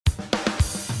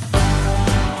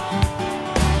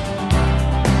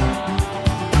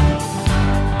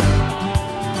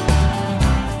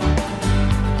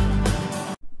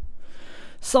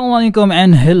Assalamualaikum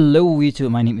and hello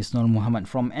YouTube. My name is Nur Muhammad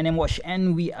from NM Watch,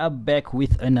 and we are back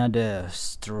with another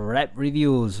strap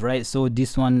reviews, right? So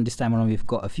this time around we've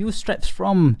got a few straps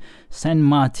from Saint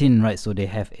Martin, right? So they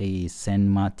have a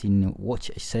Saint Martin watch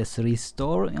accessory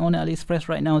store on AliExpress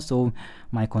right now. So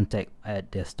my contact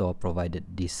at their store provided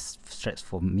these straps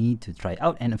for me to try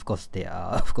out, and of course they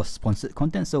are sponsored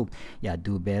content. So yeah,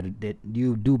 do bear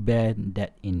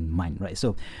that in mind, right?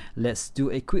 So let's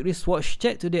do a quick wristwatch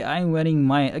check. Today I'm wearing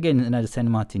again another Saint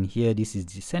Martin here. This is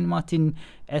the Saint Martin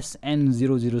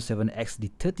SN007X, the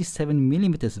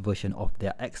 37mm version of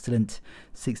their excellent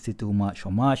 62 March,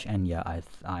 and yeah, I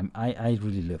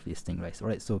really love this thing,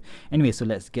 right? So anyway, so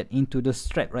let's get into the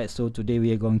strap, right? So today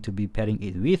we are going to be pairing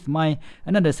it with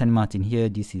another Saint Martin here.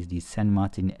 This is the Saint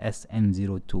Martin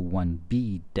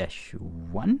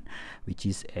SN021B-1, which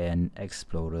is an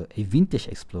Explorer, a vintage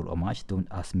Explorer homage. Don't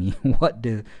ask me what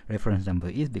the reference number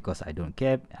is because I don't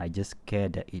care. I just care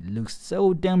that it looks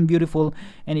so damn beautiful,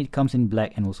 and it comes in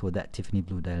black and also that Tiffany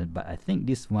blue dial. But I think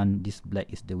this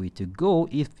black is the way to go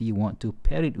if you want to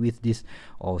pair it with this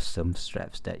awesome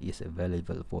straps that is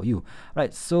available for you,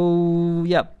 right? So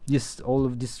yeah, all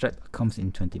of this strap comes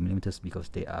in 20mm because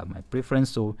they are my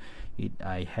preference. So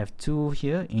I have two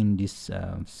here in this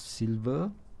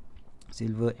silver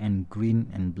and green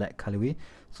and black colorway.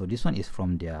 So this one is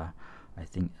from their, I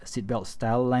think, seatbelt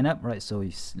style lineup, right? So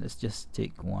let's just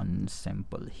take one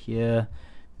sample here.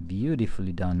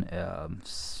 Beautifully done.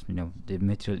 You know, the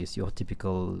material is your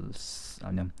typical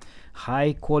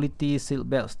high quality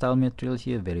seatbelt style material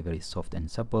here. Very soft and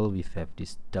supple. We have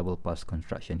this double pass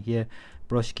construction here,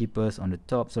 brush keepers on the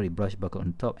top, brush buckle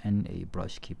on top, and a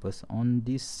brush keepers on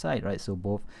this side, right? So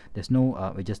both, there's no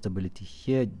adjustability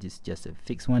here, this just a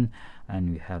fixed one.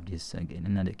 And we have this again,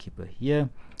 another keeper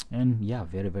here. And yeah,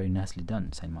 very nicely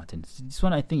done, Saint Martin. This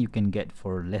one I think you can get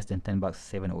for less than 10 bucks,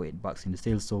 7 or 8 bucks in the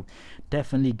sale. So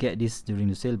definitely get this during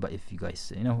the sale. But if you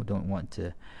guys don't want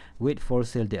to wait for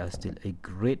sale, they are still a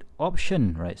great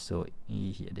option, right? So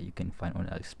here that you can find on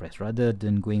AliExpress rather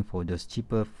than going for those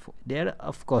cheaper. There are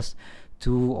of course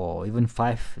 $2 or even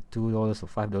 $5 or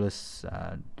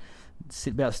 $5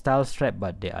 seatbelt style strap,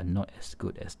 but they are not as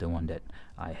good as the one that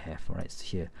I have right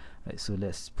here, right? So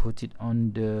let's put it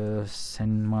on the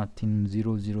Saint Martin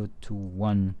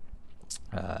 0021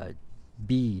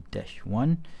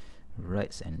 B-1,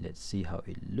 right? And let's see how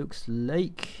it looks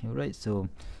like, right? So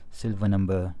silver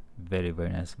number, very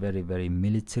nice, very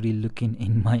military looking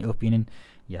in my opinion.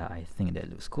 Yeah, I think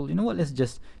that looks cool. You know what, let's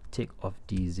just take off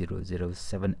the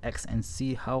 007X and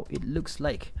see how it looks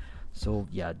like. So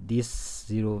yeah, this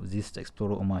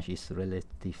Explorer homage is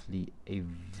relatively a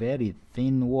very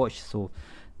thin watch, so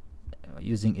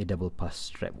using a double pass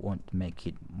strap won't make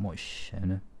it much,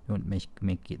 won't make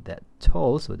it that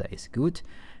tall, so that is good.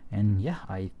 And yeah,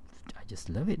 I just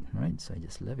love it, right? So I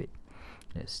just love it.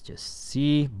 Let's just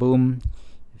see, boom,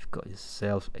 you've got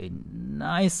yourself a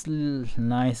nice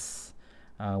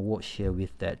watch here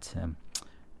with that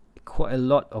quite a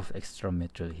lot of extra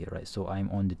material here, right? So I'm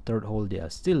on the third hole. There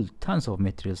are still tons of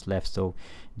materials left, so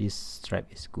this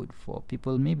strap is good for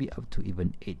people maybe up to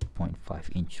even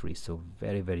 8.5 inch wrist. So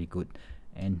very good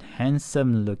and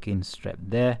handsome looking strap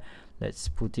there. Let's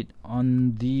put it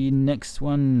on the next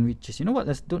one, which is, you know what,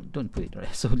 let's don't put it,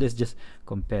 right? So let's just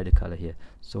compare the color here.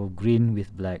 So green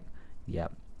with black, yeah,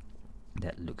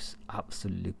 that looks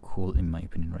absolutely cool in my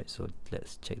opinion, right? So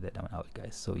let's check that out,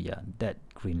 guys. So yeah, that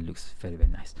green looks very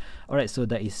nice. All right, so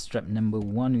that is strap number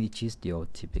 1, which is your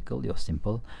typical, your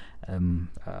simple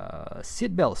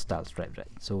seatbelt style strap,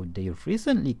 right? So they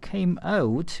recently came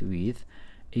out with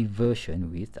a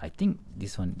version with, I think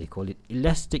this one they call it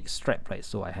elastic strap, right?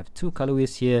 So I have two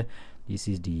colorways here. This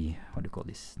is the, what do you call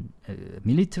this,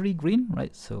 military green,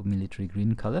 right? So military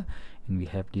green color, and we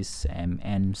have this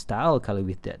MN style color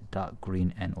with that dark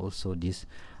green, and also this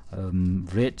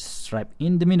red stripe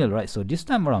in the middle, right? So this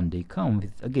time around they come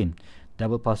with, again,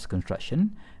 double pass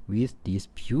construction with this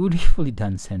beautifully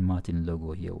done Saint Martin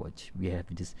logo here. Watch, we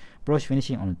have this brush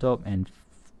finishing on the top and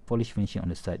polish finishing on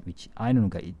the side, which I don't know,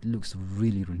 guys, it looks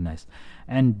really nice.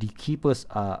 And the keepers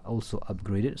are also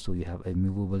upgraded, so you have a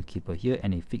movable keeper here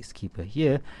and a fixed keeper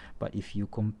here. But if you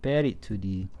compare it to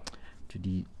the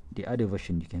other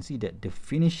version, you can see that the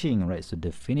finishing, right? So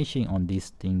the finishing on these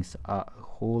things are a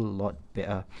whole lot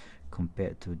better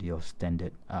compared to your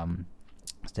standard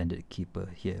keeper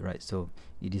here, right? So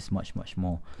it is much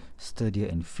more sturdier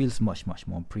and feels much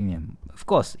more premium. Of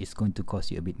course, it's going to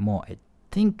cost you a bit more. I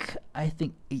think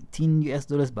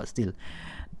 $18, but still,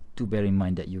 to bear in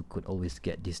mind that you could always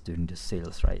get this during the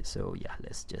sales, right? So yeah,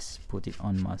 let's just put it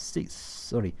on my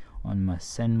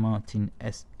Saint Martin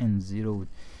SN021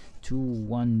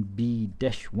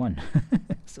 SN021B-1.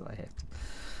 So I have to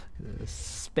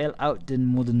spell out the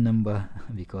model number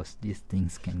because these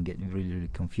things can get really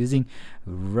confusing.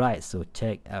 Right, so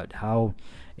check out how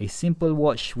a simple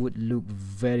watch would look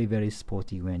very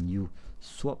sporty when you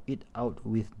swap it out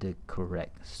with the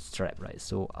correct strap, right?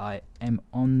 So I am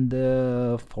on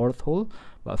the 4th hole,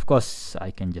 but of course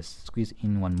I can just squeeze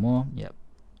in one more, yep,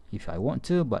 if I want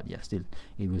to, but yeah, still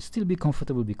it will still be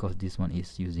comfortable because this one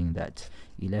is using that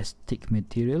elastic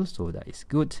material, so that is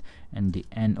good. And the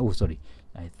end, oh sorry,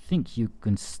 I think you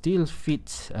can still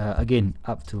fit again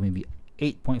up to maybe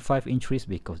 8.5 inches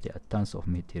because there are tons of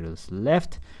materials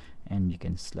left, and you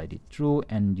can slide it through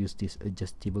and use this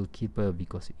adjustable keeper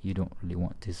because you don't really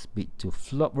want this bit to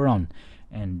flop around.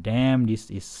 And damn, this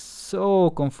is so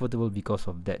comfortable because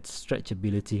of that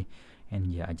stretchability.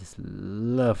 And yeah, I just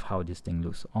love how this thing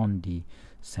looks on the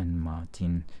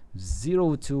Martin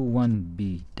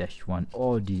SN021B-1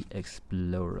 or the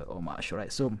Explorer homage.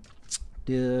 Right, so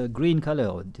the green color,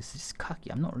 oh, this is khaki,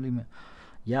 I'm not really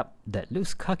yep, that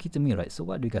looks khaki to me, right? So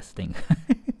what do you guys think?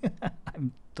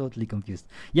 I'm totally confused.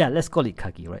 Yeah, let's call it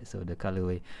khaki, right? So the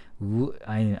colorway,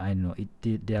 I know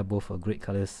they are both great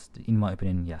colors in my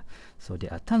opinion. Yeah, so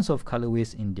there are tons of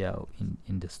colorways in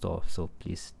the store, so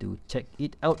please do check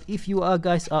it out if you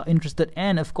guys are interested.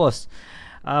 And of course,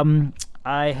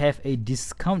 I have a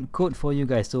discount code for you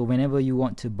guys. So whenever you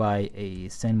want to buy a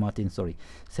Saint Martin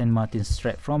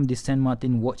strap from the Saint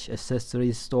Martin watch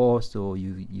accessories store, so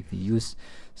if you use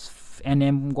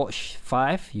NM Watch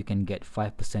 5, you can get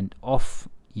 5% off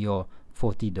your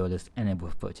 $40 and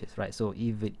above purchase, right? So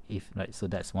right, so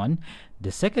that's one.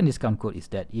 The second discount code is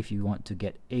that if you want to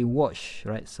get a watch,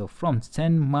 right, so from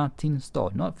Saint Martin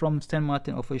store, not from Saint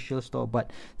Martin official store, but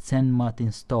Saint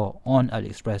Martin store on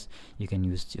AliExpress, you can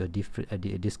use your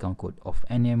discount code of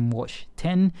NM Watch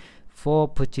 10 for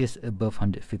purchase above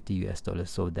 $150.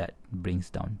 So that brings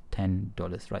down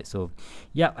 $10, right? So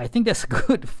yeah, I think that's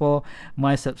good for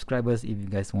my subscribers if you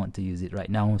guys want to use it right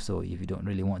now. So if you don't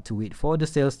really want to wait for the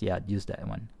sales, yeah, use that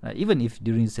one. Even if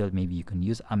during the sale, maybe you can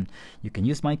use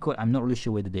my code. I'm not really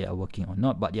sure whether they are working or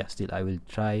not, but yeah, still I will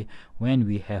try when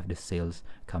we have the sales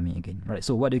coming again, right?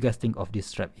 So what do you guys think of this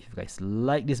strap? If you guys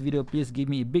like this video, please give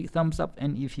me a big thumbs up,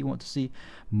 and if you want to see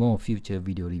more future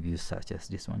video reviews such as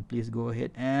this one, please go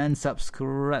ahead and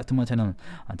subscribe to my channel.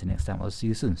 Until next time, I'll see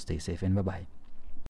you soon. Stay safe and bye bye.